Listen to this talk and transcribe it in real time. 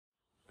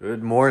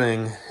Good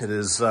morning. It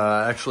is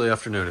actually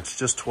afternoon. It's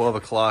just 12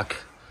 o'clock.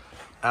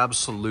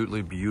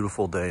 Absolutely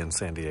beautiful day in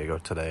San Diego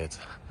today. It's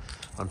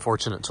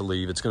unfortunate to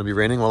leave. It's going to be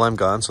raining while I'm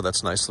gone, so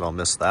that's nice that I'll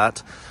miss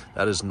that.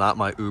 That is not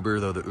my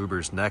Uber, though the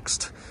Uber's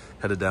next.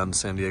 Headed down to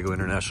San Diego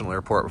International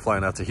Airport. We're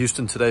flying out to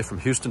Houston today, from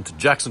Houston to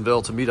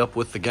Jacksonville to meet up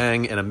with the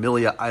gang in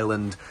Amelia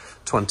Island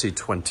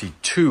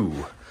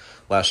 2022.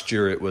 Last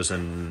year it was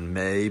in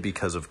May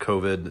because of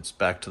COVID. It's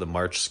back to the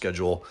March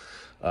schedule.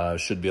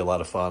 Should be a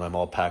lot of fun. I'm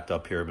all packed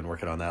up here. I've been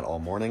working on that all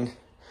morning.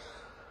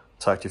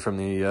 Talk to you from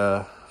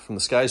the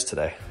skies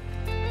today.